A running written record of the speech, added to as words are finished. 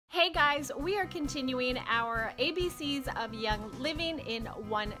guys, we are continuing our ABCs of Young Living in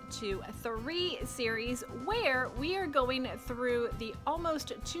 1, 2, 3 series, where we are going through the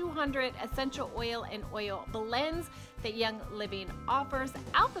almost 200 essential oil and oil blends that Young Living offers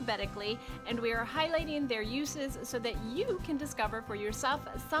alphabetically, and we are highlighting their uses so that you can discover for yourself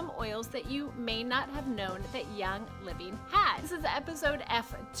some oils that you may not have known that Young Living has. This is episode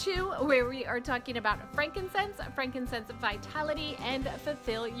F2, where we are talking about frankincense, frankincense vitality, and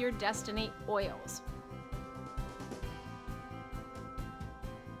fulfill your destiny oils.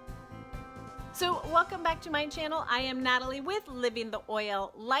 So welcome back to my channel. I am Natalie with Living the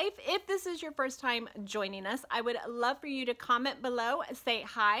Oil Life. If this is your first time joining us, I would love for you to comment below, say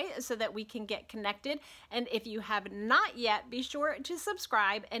hi so that we can get connected. And if you have not yet, be sure to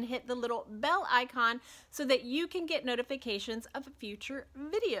subscribe and hit the little bell icon so that you can get notifications of future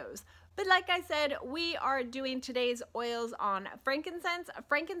videos. But like I said, we are doing today's oils on frankincense,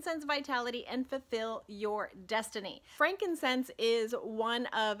 frankincense vitality, and fulfill your destiny. Frankincense is one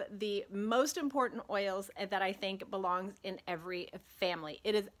of the most important oils that I think belongs in every family.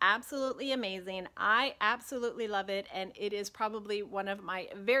 It is absolutely amazing. I absolutely love it, and it is probably one of my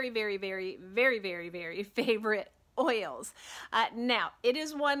very favorite oils. Now, it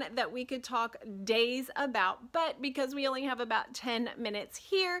is one that we could talk days about, but because we only have about 10 minutes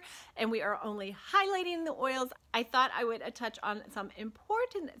here and we are only highlighting the oils, I thought I would touch on some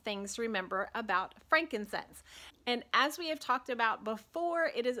important things to remember about frankincense. And as we have talked about before,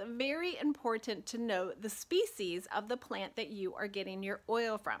 it is very important to know the species of the plant that you are getting your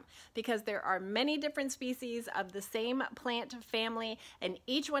oil from, because there are many different species of the same plant family, and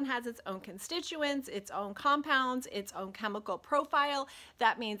each one has its own constituents, its own compounds, its own chemical profile.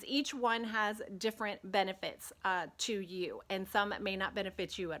 That means each one has different benefits to you, and some may not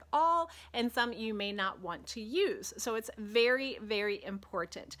benefit you at all, and some you may not want to use. So it's very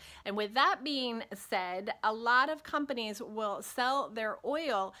important. And with that being said, a lot of companies will sell their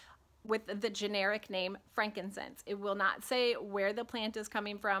oil with the generic name frankincense. It will not say where the plant is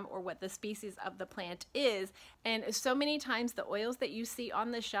coming from or what the species of the plant is. And so many times the oils that you see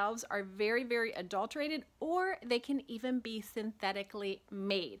on the shelves are very adulterated, or they can even be synthetically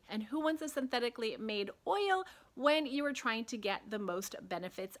made. And who wants a synthetically made oil when you are trying to get the most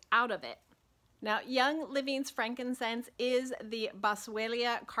benefits out of it? Now, Young Living's frankincense is the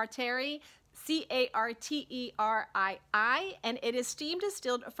Boswellia carteri, C-A-R-T-E-R-I-I, and it is steam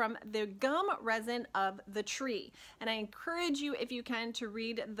distilled from the gum resin of the tree. And I encourage you, if you can, to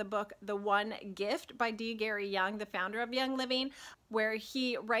read the book The One Gift by D. Gary Young, the founder of Young Living, where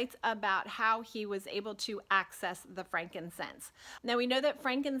he writes about how he was able to access the frankincense. Now, we know that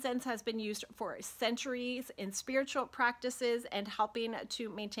frankincense has been used for centuries in spiritual practices and helping to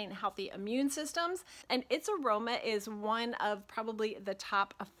maintain healthy immune systems, and its aroma is one of probably the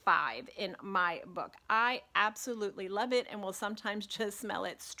top 5 in my book. I absolutely love it and will sometimes just smell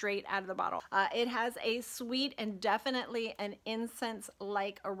it straight out of the bottle. It has a sweet and definitely an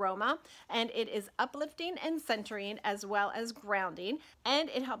incense-like aroma, and it is uplifting and centering as well as grounding, and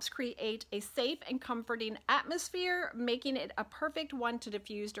it helps create a safe and comforting atmosphere, making it a perfect one to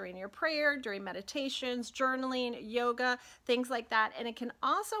diffuse during your prayer, during meditations, journaling, yoga, things like that. And it can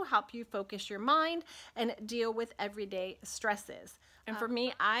also help you focus your mind and deal with everyday stresses. And for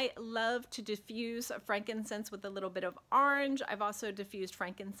me, I love to diffuse frankincense with a little bit of orange. I've also diffused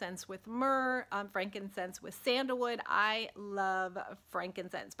frankincense with myrrh, frankincense with sandalwood. I love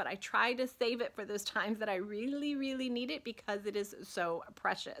frankincense, but I try to save it for those times that I really need it because it is so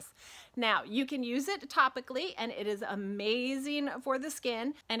precious. Now, you can use it topically, and it is amazing for the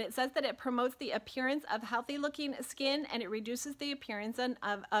skin. And it says that it promotes the appearance of healthy looking skin, and it reduces the appearance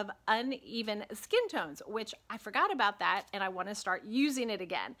of uneven skin tones, which I forgot about that, and I want to start using it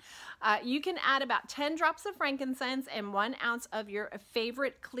again. You can add about 10 drops of frankincense and 1 ounce of your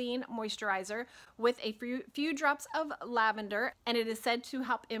favorite clean moisturizer with a few drops of lavender, and it is said to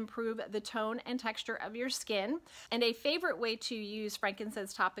help improve the tone and texture of your skin. And a favorite way to use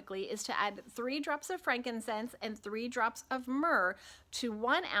frankincense topically is to add 3 drops of frankincense and 3 drops of myrrh to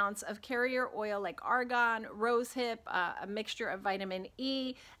 1 ounce of carrier oil like argan, rosehip, a mixture of vitamin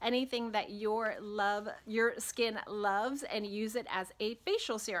E, anything that your skin loves, and use it as a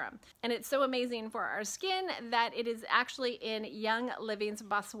facial serum. And it's so amazing for our skin that it is actually in Young Living's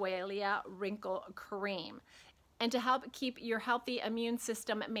Boswellia Wrinkle Cream. And to help keep your healthy immune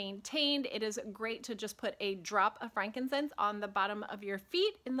system maintained, it is great to just put a drop of frankincense on the bottom of your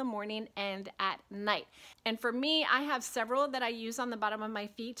feet in the morning and at night. And for me, I have several that I use on the bottom of my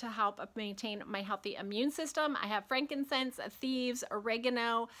feet to help maintain my healthy immune system. I have frankincense, thieves,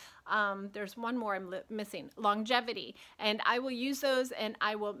 oregano, There's one more I'm missing, longevity. And I will use those and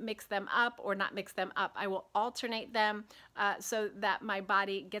I will mix them up, or not mix them up. I will alternate them so that my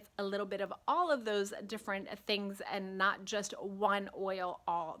body gets a little bit of all of those different things and not just one oil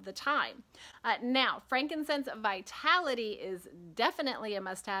all the time. Now, frankincense vitality is definitely a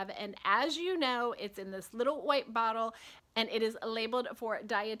must-have, and as you know, it's in this little white bottle and it is labeled for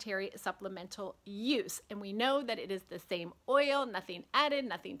dietary supplemental use. And we know that it is the same oil, nothing added,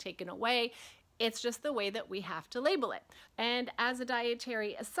 nothing taken away. It's just the way that we have to label it. And as a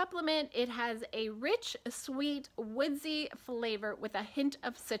dietary supplement, it has a rich, sweet, woodsy flavor with a hint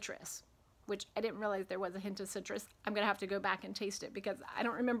of citrus, which I didn't realize there was a hint of citrus. I'm gonna have to go back and taste it because I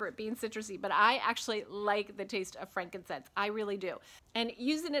don't remember it being citrusy, but I actually like the taste of frankincense. I really do. And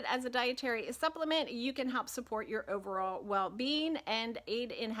using it as a dietary supplement, you can help support your overall well-being and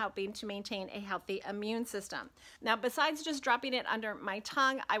aid in helping to maintain a healthy immune system. Now, besides just dropping it under my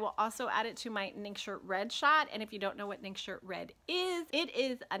tongue, I will also add it to my Nincture Red shot. And if you don't know what Nincture Red is, it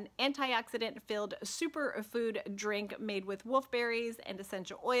is an antioxidant-filled superfood drink made with wolfberries and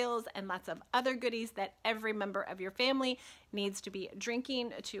essential oils and lots of other goodies that every member of your family needs to be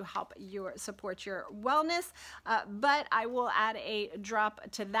drinking to help support your wellness. But I will add a drop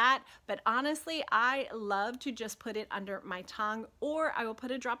to that. But honestly, I love to just put it under my tongue, or I will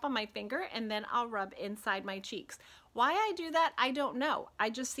put a drop on my finger and then I'll rub inside my cheeks. Why I do that, I don't know. I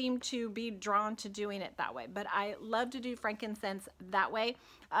just seem to be drawn to doing it that way, but I love to do frankincense that way.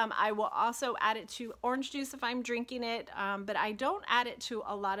 I will also add it to orange juice if I'm drinking it, but I don't add it to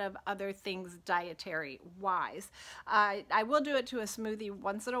a lot of other things dietary wise. I will do it to a smoothie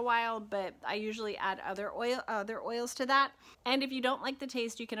once in a while, but I usually add other oils to that. And if you don't like the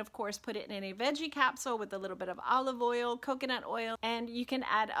taste, you can of course put it in a veggie capsule with a little bit of olive oil, coconut oil, and you can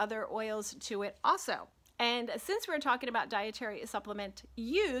add other oils to it also. And since we're talking about dietary supplement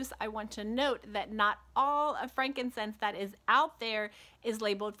use, I want to note that not all of frankincense that is out there is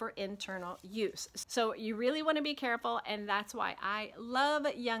labeled for internal use. So you really want to be careful, and that's why I love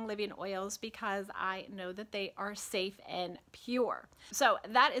Young Living oils, because I know that they are safe and pure. So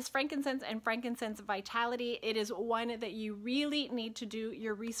that is frankincense and frankincense vitality. It is one that you really need to do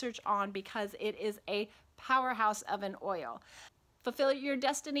your research on because it is a powerhouse of an oil. Fulfill Your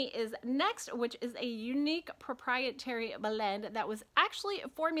Destiny is next, which is a unique proprietary blend that was actually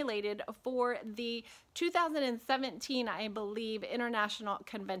formulated for the 2017, I believe, International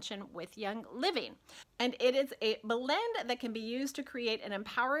Convention with Young Living. And it is a blend that can be used to create an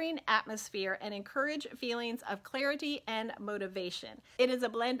empowering atmosphere and encourage feelings of clarity and motivation. It is a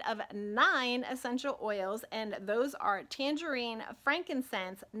blend of 9 essential oils, and those are tangerine,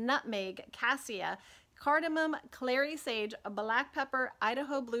 frankincense, nutmeg, cassia, cardamom, clary sage, black pepper,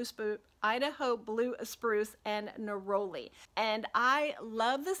 Idaho blue spruce, and neroli. And I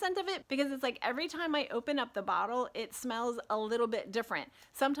love the scent of it because it's like every time I open up the bottle, it smells a little bit different.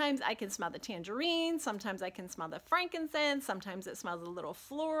 Sometimes I can smell the tangerine, sometimes I can smell the frankincense, sometimes it smells a little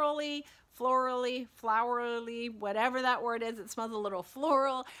florally, flowery, whatever that word is. It smells a little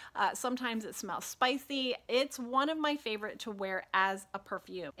floral. Sometimes it smells spicy. It's one of my favorite to wear as a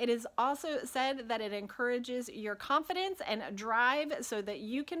perfume. It is also said that it encourages your confidence and drive so that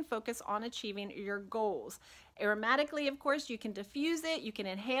you can focus on achieving your goals. Aromatically, of course, you can diffuse it, you can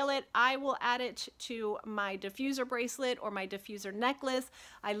inhale it. I will add it to my diffuser bracelet or my diffuser necklace.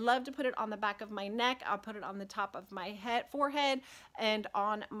 I love to put it on the back of my neck. I'll put it on the top of my forehead and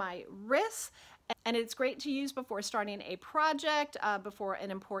on my wrists. And it's great to use before starting a project, before an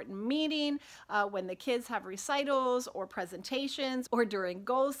important meeting, when the kids have recitals or presentations, or during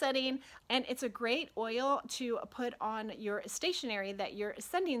goal setting. And it's a great oil to put on your stationery that you're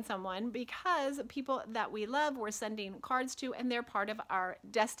sending someone, because people that we love we're sending cards to, and they're part of our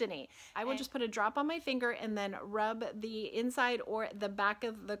destiny. I will just put a drop on my finger and then rub the inside or the back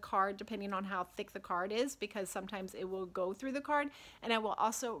of the card, depending on how thick the card is, because sometimes it will go through the card. And I will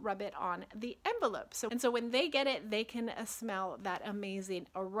also rub it on the envelope. So when they get it, they can smell that amazing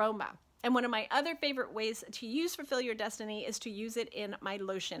aroma. And one of my other favorite ways to use Fulfill Your Destiny is to use it in my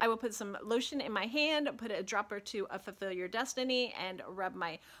lotion. I will put some lotion in my hand, put a drop or two of Fulfill Your Destiny, and rub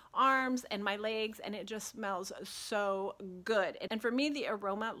my arms and my legs, and it just smells so good. And for me, the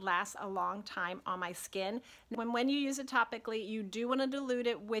aroma lasts a long time on my skin. When you use it topically, you do want to dilute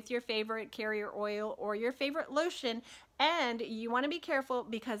it with your favorite carrier oil or your favorite lotion. And you want to be careful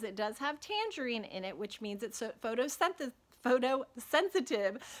because it does have tangerine in it, which means it's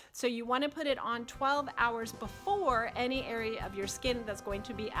photosensitive. So you want to put it on 12 hours before any area of your skin that's going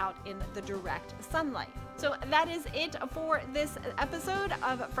to be out in the direct sunlight. So that is it for this episode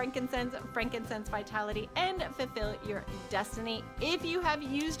of Frankincense Vitality, and Fulfill Your Destiny. If you have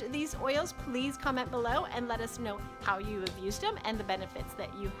used these oils, please comment below and let us know how you have used them and the benefits that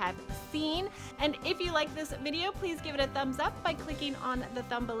you have seen. And if you like this video, please give it a thumbs up by clicking on the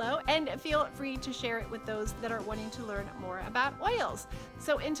thumb below, and feel free to share it with those that are wanting to learn more about oils.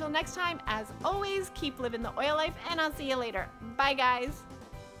 So until next time, as always, keep living the oil life, and I'll see you later. Bye guys.